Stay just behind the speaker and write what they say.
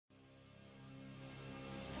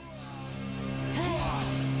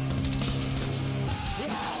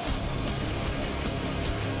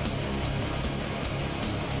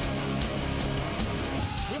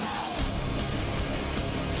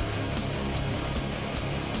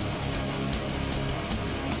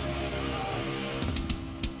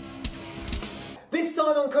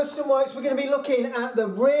on Custom Works, we're going to be looking at the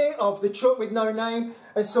rear of the truck with no name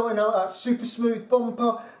and sorting out that super smooth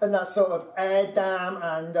bumper and that sort of air dam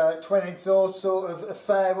and twin exhaust sort of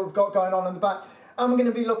affair we've got going on in the back. And we're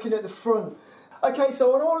going to be looking at the front. Okay,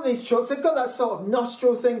 so on all of these trucks, they've got that sort of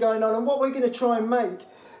nostril thing going on, and what we're going to try and make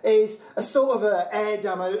is a sort of an air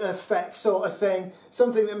dam effect sort of thing,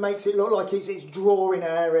 something that makes it look like it's drawing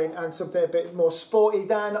air in, and something a bit more sporty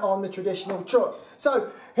than on the traditional truck. So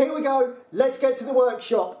here we go, let's get to the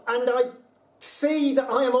workshop, and I see that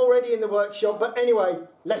I am already in the workshop, but anyway,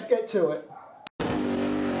 let's get to it.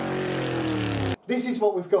 This is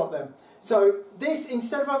what we've got then. So this,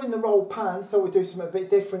 instead of having the roll pan, thought we'd do something a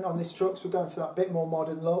bit different on this truck, so we're going for that bit more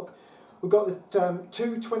modern look. We've got the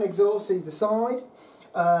two twin exhausts either side.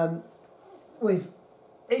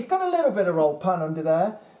 It's got a little bit of roll pan under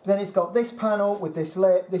there, but then it's got this panel with this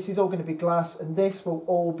lip. This is all going to be glass, and this will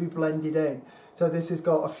all be blended in. So this has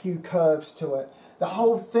got a few curves to it. The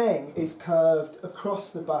whole thing is curved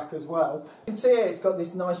across the back as well. You can see here it's got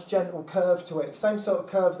this nice gentle curve to it, same sort of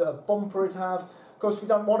curve that a bumper would have. Of course, we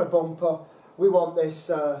don't want a bumper, we want this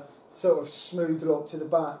sort of smooth look to the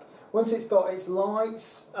back. Once it's got its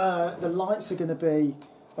lights, the lights are going to be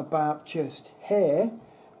about just here.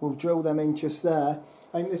 We'll drill them in just there.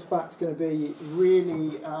 I think this back's going to be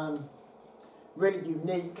really, really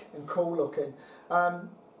unique and cool looking.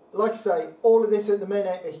 Like I say, all of this at the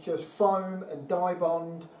minute is just foam and dye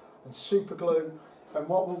bond and super glue. And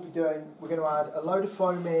what we'll be doing, we're going to add a load of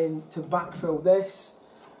foam in to backfill this,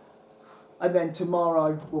 and then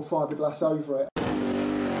tomorrow we'll fibreglass over it.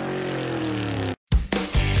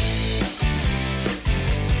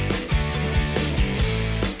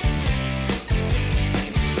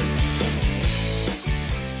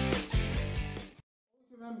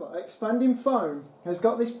 Remember, expanding foam has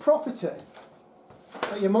got this property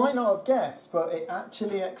that you might not have guessed, but it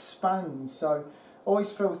actually expands. So always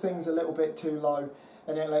fill things a little bit too low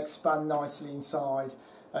and it'll expand nicely inside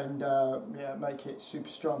and yeah, make it super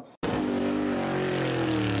strong.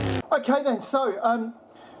 Okay then, so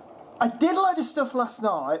I did a load of stuff last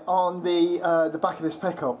night on the back of this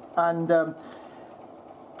pickup, and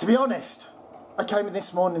to be honest, I came in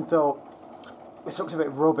this morning and thought, this looks a bit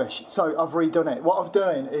rubbish, so I've redone it. What I'm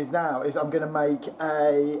doing is I'm going to make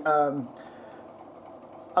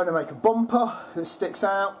a bumper that sticks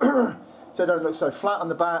out so it don't look so flat on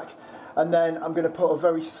the back, and then I'm going to put a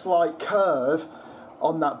very slight curve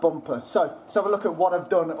on that bumper. So let's have a look at what I've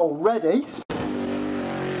done already.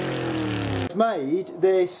 I've made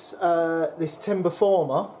this this timber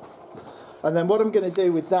former, and then what I'm going to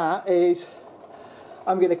do with that is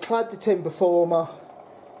I'm going to clad the timber former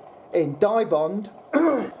in dye bond,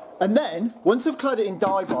 and then once I've clad it in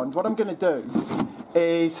dye bond, what I'm going to do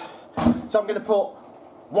is, so I'm going to put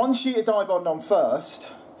one sheet of dye bond on first,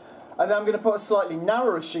 and then I'm going to put a slightly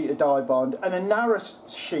narrower sheet of dye bond, and a narrow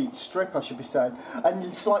strip, I should be saying, and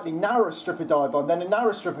a slightly narrower strip of dye bond, then a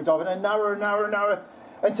narrow strip of dye bond, and narrower,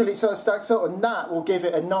 until it sort of stacks up, and that will give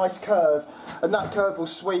it a nice curve, and that curve will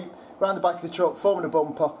sweep around the back of the truck, forming a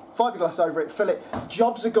bumper, fiberglass over it, fill it,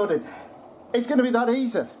 jobs are good. It's going to be that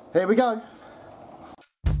easy. Here we go.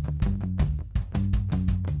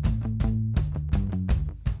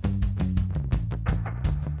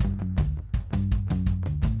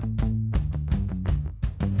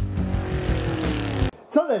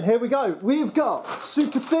 So then, here we go. We've got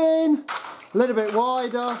super thin, a little bit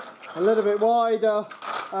wider, a little bit wider,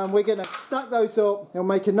 and we're going to stack those up. It'll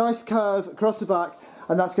make a nice curve across the back,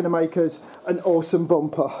 and that's going to make us an awesome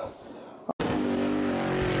bumper.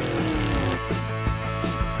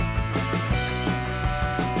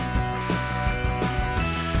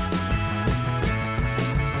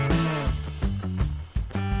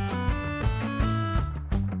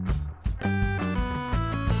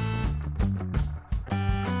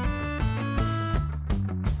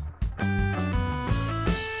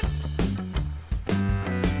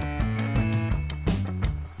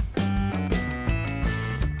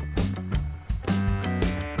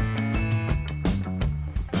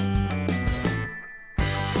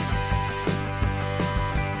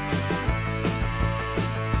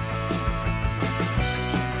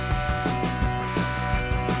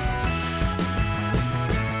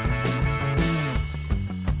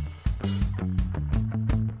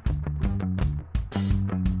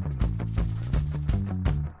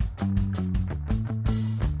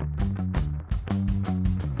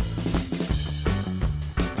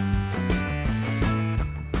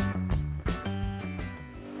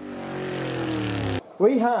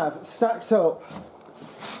 We have stacked up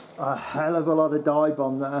a hell of a lot of dye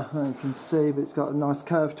bond there, and you can see, but it's got a nice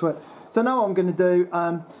curve to it. So now what I'm going to do,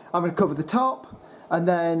 I'm going to cover the top, And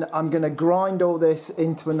then I'm going to grind all this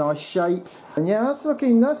into a nice shape. And yeah, that's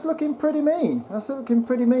looking pretty mean. That's looking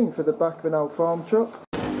pretty mean for the back of an old farm truck.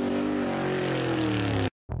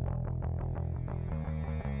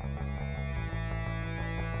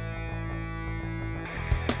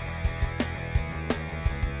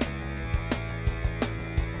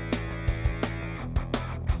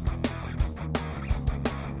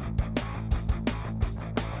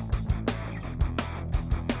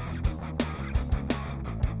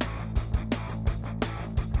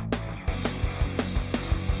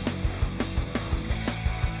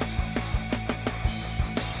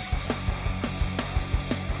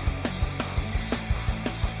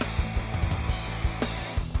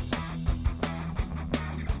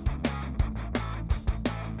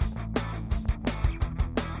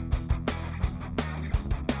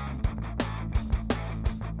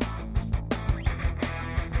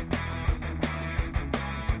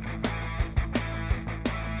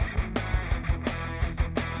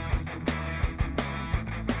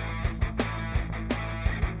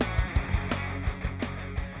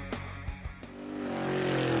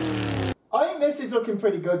 I think this is looking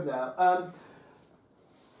pretty good now.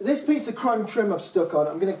 This piece of chrome trim I've stuck on,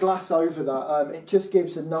 I'm going to glass over that. It just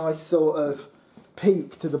gives a nice sort of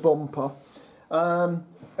peak to the bumper.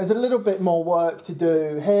 There's a little bit more work to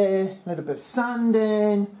do here, a little bit of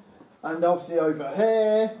sanding, and obviously over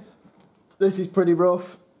here. This is pretty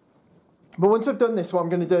rough. But once I've done this, what I'm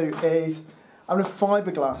going to do is I'm going to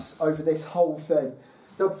fiberglass over this whole thing.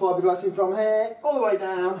 So I'm fiberglassing from here all the way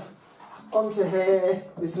down onto here,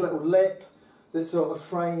 this little lip that sort of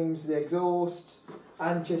frames the exhausts,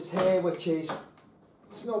 and just here, which is,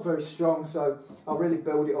 it's not very strong, so I'll really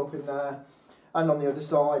build it up in there, and on the other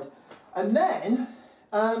side. And then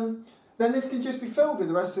this can just be filled with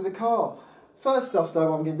the rest of the car. First off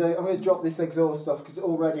though, what I'm going to do, I'm going to drop this exhaust off, because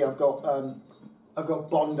already I've got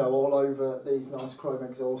Bondo all over these nice chrome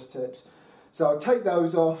exhaust tips. So I'll take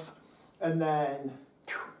those off, and then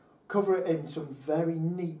cover it in some very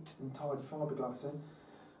neat and tidy fiberglassing,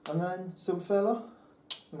 and then some filler,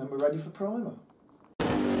 and then we're ready for primer.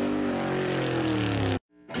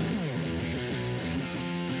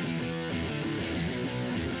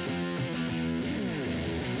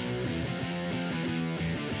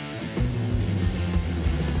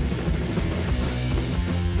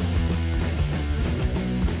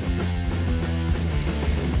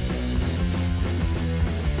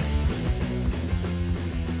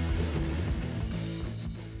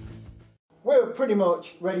 We're pretty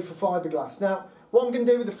much ready for fiberglass. Now, what I'm going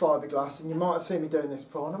to do with the fiberglass, and you might have seen me doing this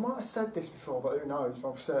before, and I might have said this before, but who knows,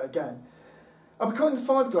 I'll say it again. I'll be cutting the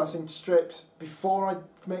fiberglass into strips before I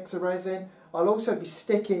mix the resin. I'll also be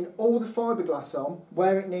sticking all the fiberglass on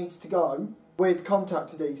where it needs to go with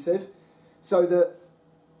contact adhesive, so that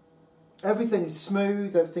everything is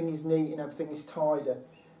smooth, everything is neat, and everything is tidy.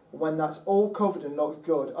 When that's all covered and looks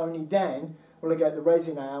good, only then will I get the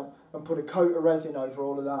resin out and put a coat of resin over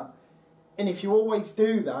all of that. And if you always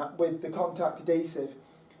do that with the contact adhesive,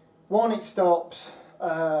 one, it stops the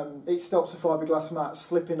fiberglass mat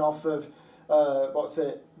slipping off of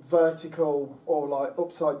vertical or like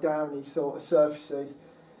upside downy sort of surfaces.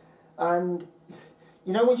 And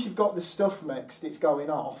you know, once you've got the stuff mixed, it's going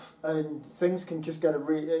off, and things can just get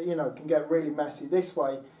really messy. This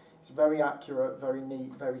way, it's very accurate, very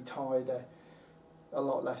neat, very tidy, a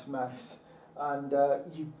lot less mess, and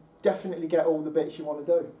you definitely get all the bits you want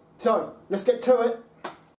to do. So, let's get to it.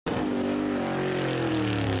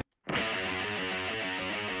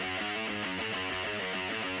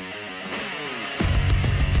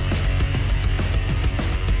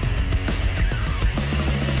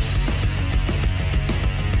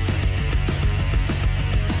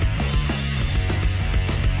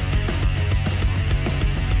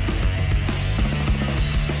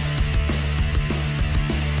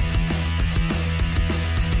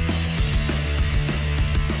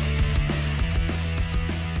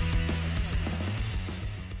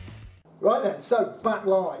 Right then, so back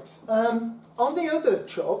lights. On the other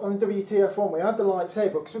truck, on the WTF1, we had the lights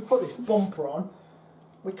here, but because we put this bumper on,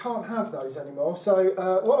 we can't have those anymore.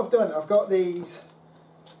 So what I've done, I've got these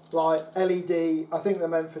like LED, I think they're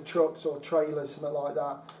meant for trucks or trailers, something like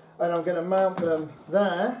that. And I'm going to mount them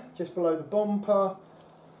there, just below the bumper.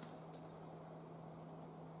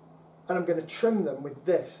 And I'm going to trim them with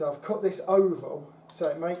this. So I've cut this oval, so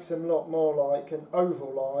it makes them look more like an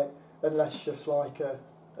oval light and less just like a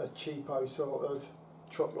cheapo sort of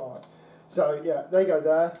truck light. So yeah, they go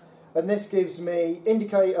there, and this gives me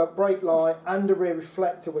indicator, brake light, and a rear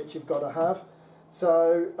reflector, which you've got to have.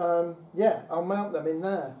 So yeah, I'll mount them in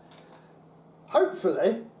there.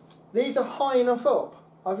 Hopefully these are high enough up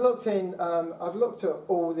I've looked at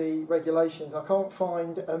all the regulations. I can't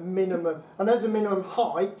find a minimum, and there's a minimum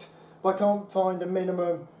height, but I can't find a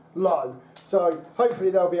minimum low. So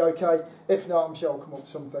hopefully they'll be okay. If not, I'm sure I'll come up with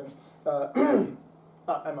something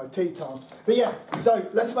at MOT time. But yeah, so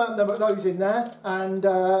let's mount those in there, and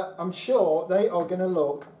I'm sure they are going to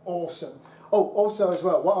look awesome. Oh, also as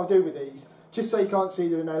well, what I'll do with these, just so you can't see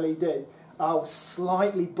they're an LED, I'll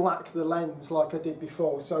slightly black the lens like I did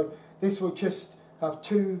before. So this will just have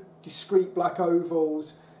two discrete black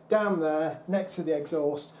ovals down there next to the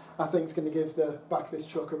exhaust. I think it's going to give the back of this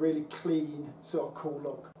truck a really clean, sort of cool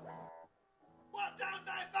look.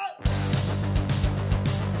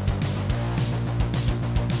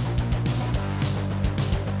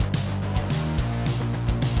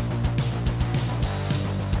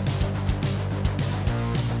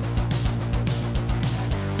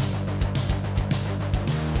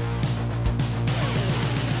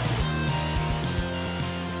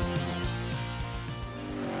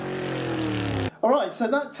 Alright, so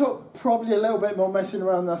that took probably a little bit more messing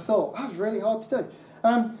around than I thought. That was really hard to do.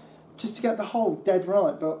 Just to get the hole dead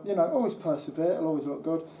right, but you know, always persevere, it'll always look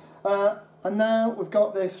good. And now we've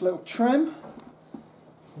got this little trim,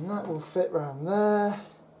 and that will fit around there.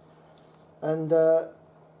 And that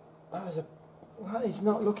is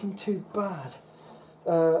not looking too bad.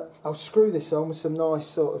 I'll screw this on with some nice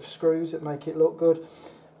sort of screws that make it look good.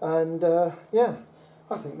 And yeah,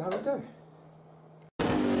 I think that'll do.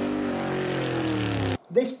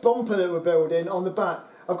 This bumper that we're building on the back,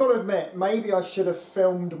 I've got to admit, maybe I should have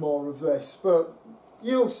filmed more of this, but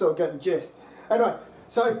you'll sort of get the gist. Anyway,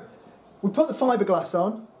 so we put the fibreglass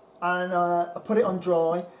on, and I put it on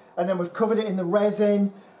dry, and then we've covered it in the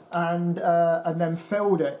resin, and then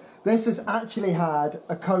filled it. This has actually had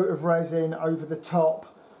a coat of resin over the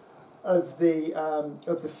top of the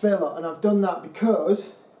filler, and I've done that because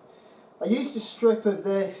I used a strip of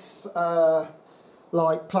this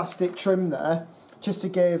like plastic trim there, just to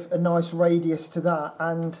give a nice radius to that,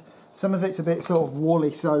 and some of it's a bit sort of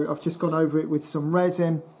woolly, so I've just gone over it with some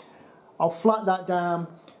resin. I'll flat that down.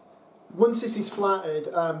 Once this is flatted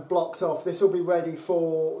and blocked off, this will be ready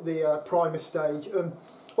for the primer stage.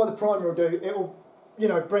 What the primer will do, it will, you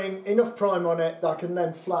know, bring enough primer on it that I can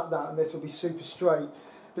then flat that, and this will be super straight.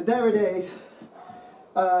 But there it is,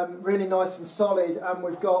 really nice and solid, and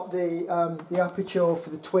we've got the aperture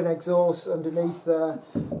for the twin exhaust underneath there.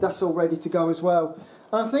 That's all ready to go as well.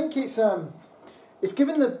 And I think it's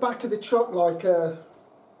given the back of the truck like a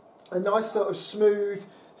nice sort of smooth,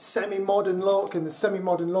 semi-modern look, and the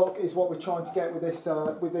semi-modern look is what we're trying to get with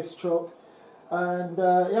this truck. And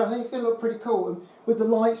yeah, I think it's going to look pretty cool. And with the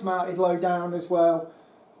lights mounted low down as well,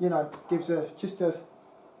 you know, gives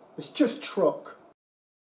it's just truck.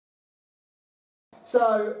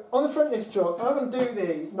 So, on the front of this truck, I'm going to do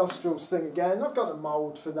the nostrils thing again. I've got the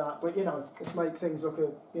mould for that, but you know, let's make things look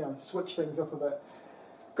switch things up a bit.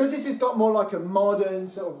 Because this has got more like a modern,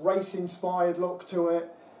 sort of race-inspired look to it,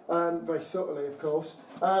 very subtly, of course.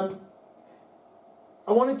 I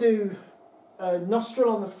want to do a nostril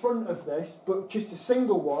on the front of this, but just a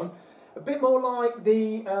single one, a bit more like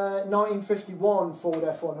the 1951 Ford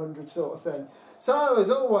F100 sort of thing. So, as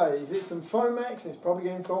always, it's some Fomex, and it's probably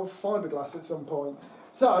going to involve fibreglass at some point.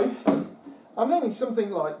 So, I'm thinking something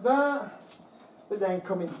like that, but then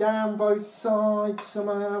coming down both sides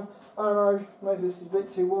somehow. I don't know, maybe this is a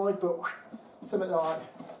bit too wide, but something like,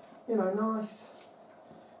 you know, nice,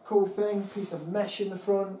 cool thing, piece of mesh in the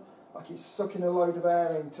front, like it's sucking a load of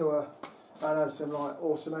air into a, I don't know, some like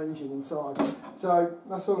awesome engine inside. So,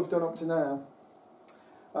 that's all I've done up to now.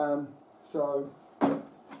 So,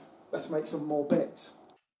 let's make some more bits.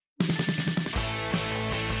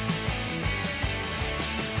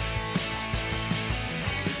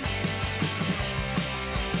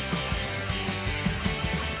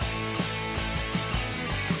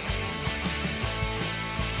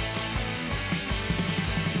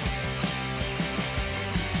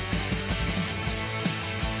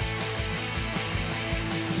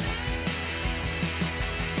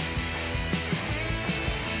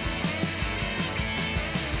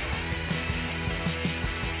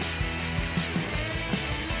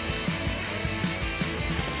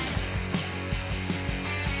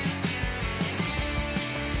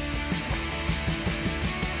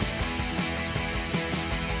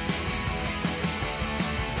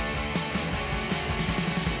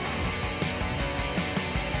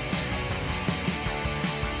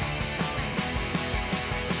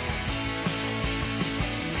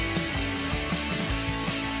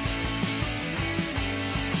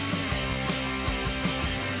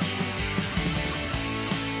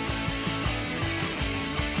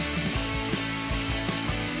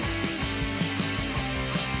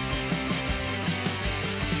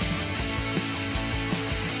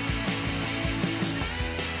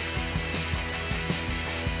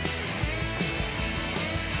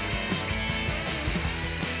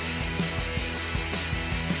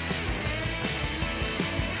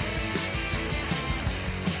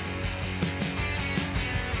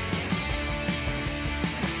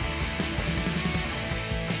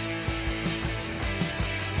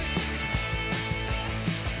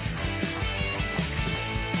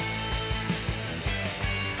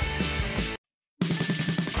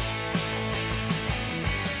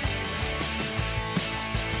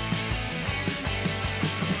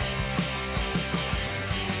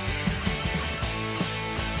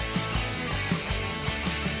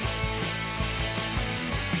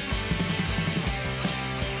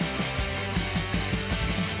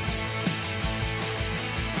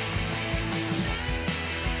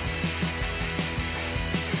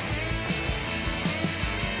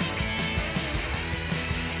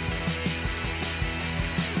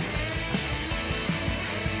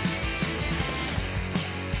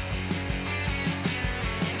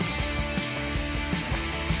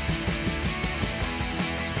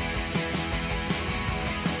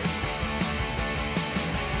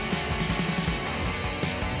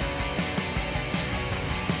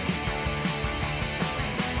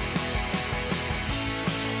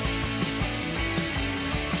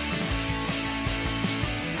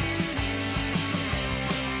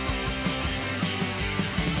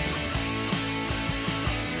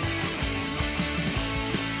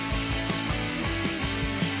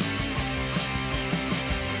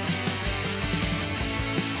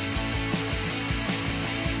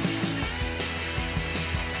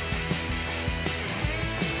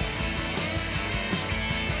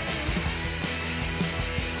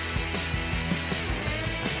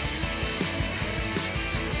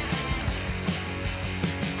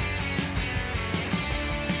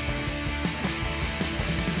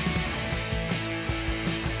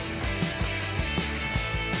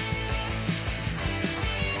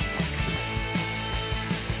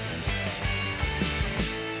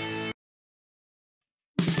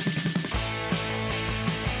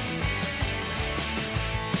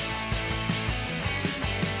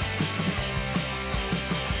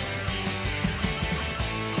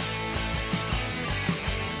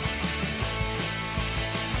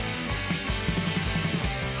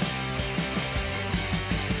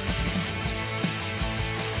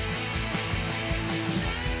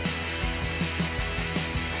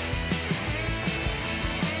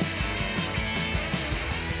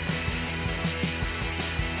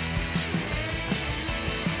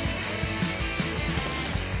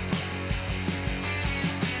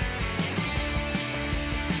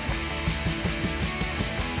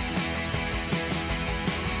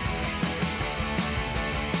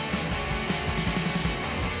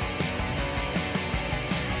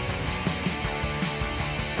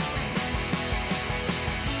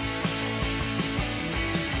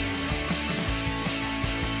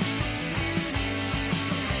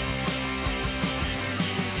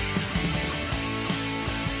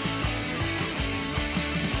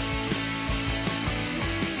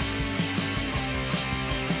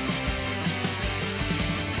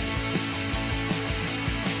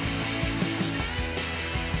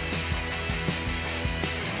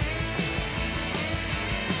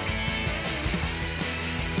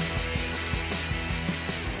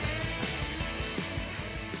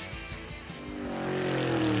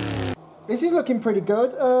 this is looking pretty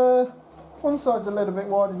good. One side's a little bit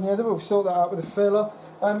wider than the other. We'll sort that out with a filler.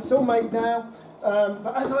 It's all made now.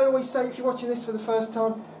 But as I always say, if you're watching this for the first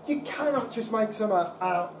time, you cannot just make some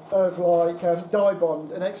out of like dye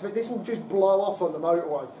bond and expect this will just blow off on the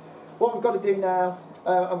motorway. What we've got to do now,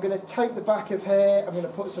 I'm going to take the back of here, I'm going to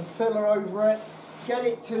put some filler over it, get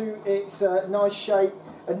it to its nice shape,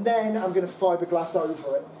 and then I'm going to fibreglass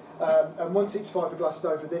over it. And once it's fibreglassed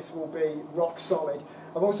over, this will be rock solid.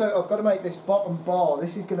 I've got to make this bottom bar.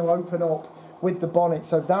 This is going to open up with the bonnet,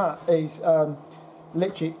 so that is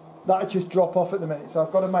literally, that'll just drop off at the minute. So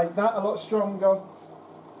I've got to make that a lot stronger.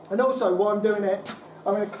 And also, while I'm doing it,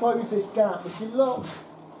 I'm going to close this gap. If you look,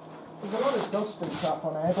 there's a lot of dust and crap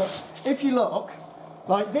on here, but if you look,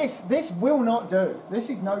 like this will not do. This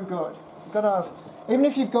is no good. You've got to have, even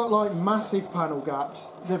if you've got like massive panel gaps,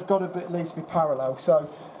 they've got to at least be parallel. So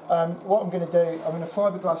what I'm going to do, I'm going to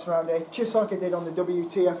fibreglass around it, just like I did on the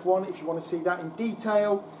WTF one. If you want to see that in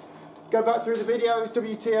detail, go back through the videos,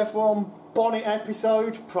 WTF one, bonnet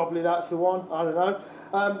episode, probably that's the one, I don't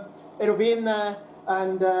know. It'll be in there,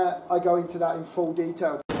 and I go into that in full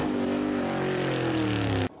detail.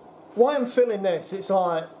 Why I'm filling this, it's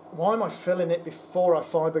like, why am I filling it before I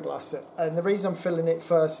fibreglass it? And the reason I'm filling it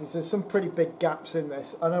first is there's some pretty big gaps in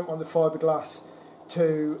this. I don't want the fibreglass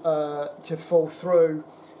to fall through,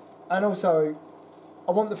 and also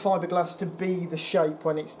I want the fibreglass to be the shape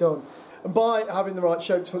when it's done. And by having the right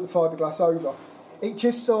shape to put the fibreglass over, it'll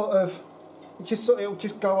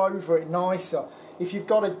just go over it nicer. If you've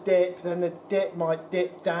got a dip, then the dip might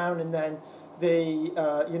dip down, and then the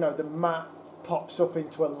the mat pops up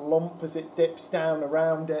into a lump as it dips down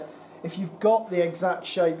around it. If you've got the exact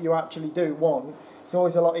shape you actually do want, it's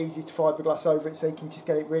always a lot easier to fibreglass over it, so you can just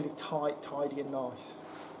get it really tight, tidy and nice.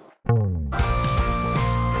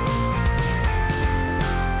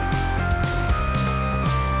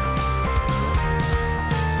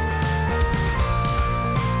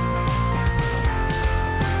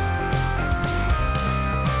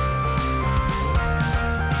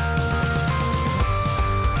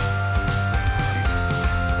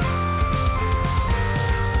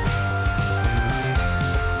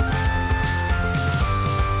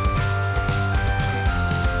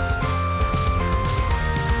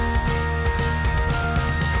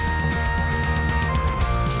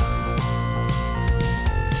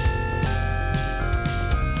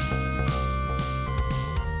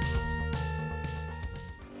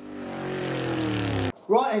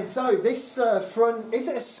 Right, and so this front, is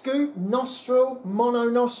it a scoop, nostril, mono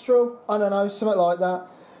nostril? I don't know, something like that.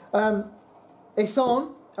 It's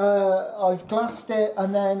on, I've glassed it,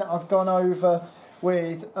 and then I've gone over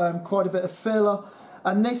with quite a bit of filler.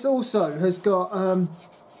 And this also has got,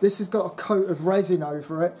 a coat of resin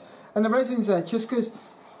over it. And the resin's there just because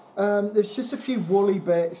there's just a few woolly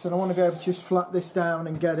bits, and I want to be able to just flat this down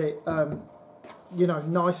and get it,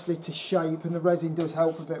 nicely to shape, and the resin does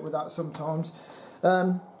help a bit with that sometimes.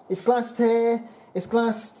 It's glassed here, it's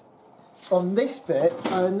glassed on this bit,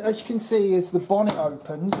 and as you can see as the bonnet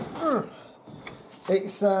opens,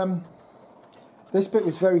 it's this bit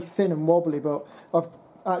was very thin and wobbly, but I've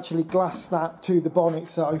actually glassed that to the bonnet,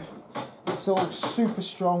 so it's all super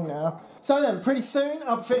strong now. So then, pretty soon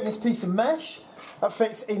I'm fitting this piece of mesh that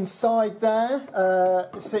fits inside there.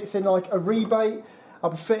 It sits in like a rebate.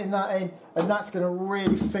 I'll be fitting that in, and that's going to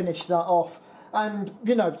really finish that off. And,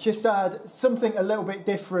 just add something a little bit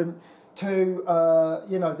different to,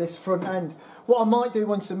 this front end. What I might do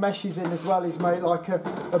once the mesh is in as well is make like a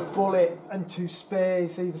bullet and two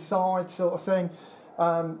spears either side sort of thing,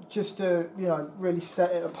 just to, really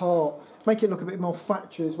set it apart. Make it look a bit more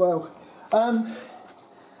factory as well.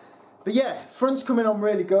 But yeah, front's coming on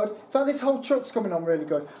really good. In fact, this whole truck's coming on really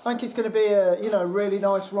good. I think it's going to be a, really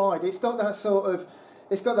nice ride. It's got that sort of,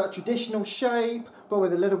 it's got that traditional shape, but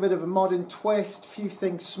with a little bit of a modern twist, a few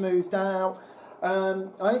things smoothed out. I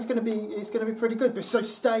think it's going to be pretty good. But so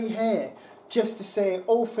stay here just to see it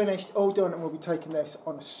all finished, all done, and we'll be taking this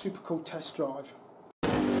on a super cool test drive.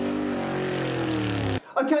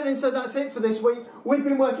 Okay then, so that's it for this week. We've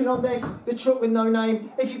been working on this, the truck with no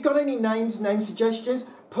name. If you've got any name suggestions,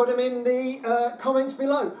 put them in the comments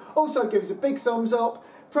below. Also, give us a big thumbs up.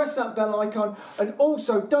 Press that bell icon, and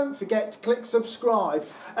also don't forget to click subscribe.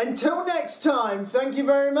 Until next time, thank you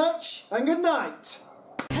very much and good night.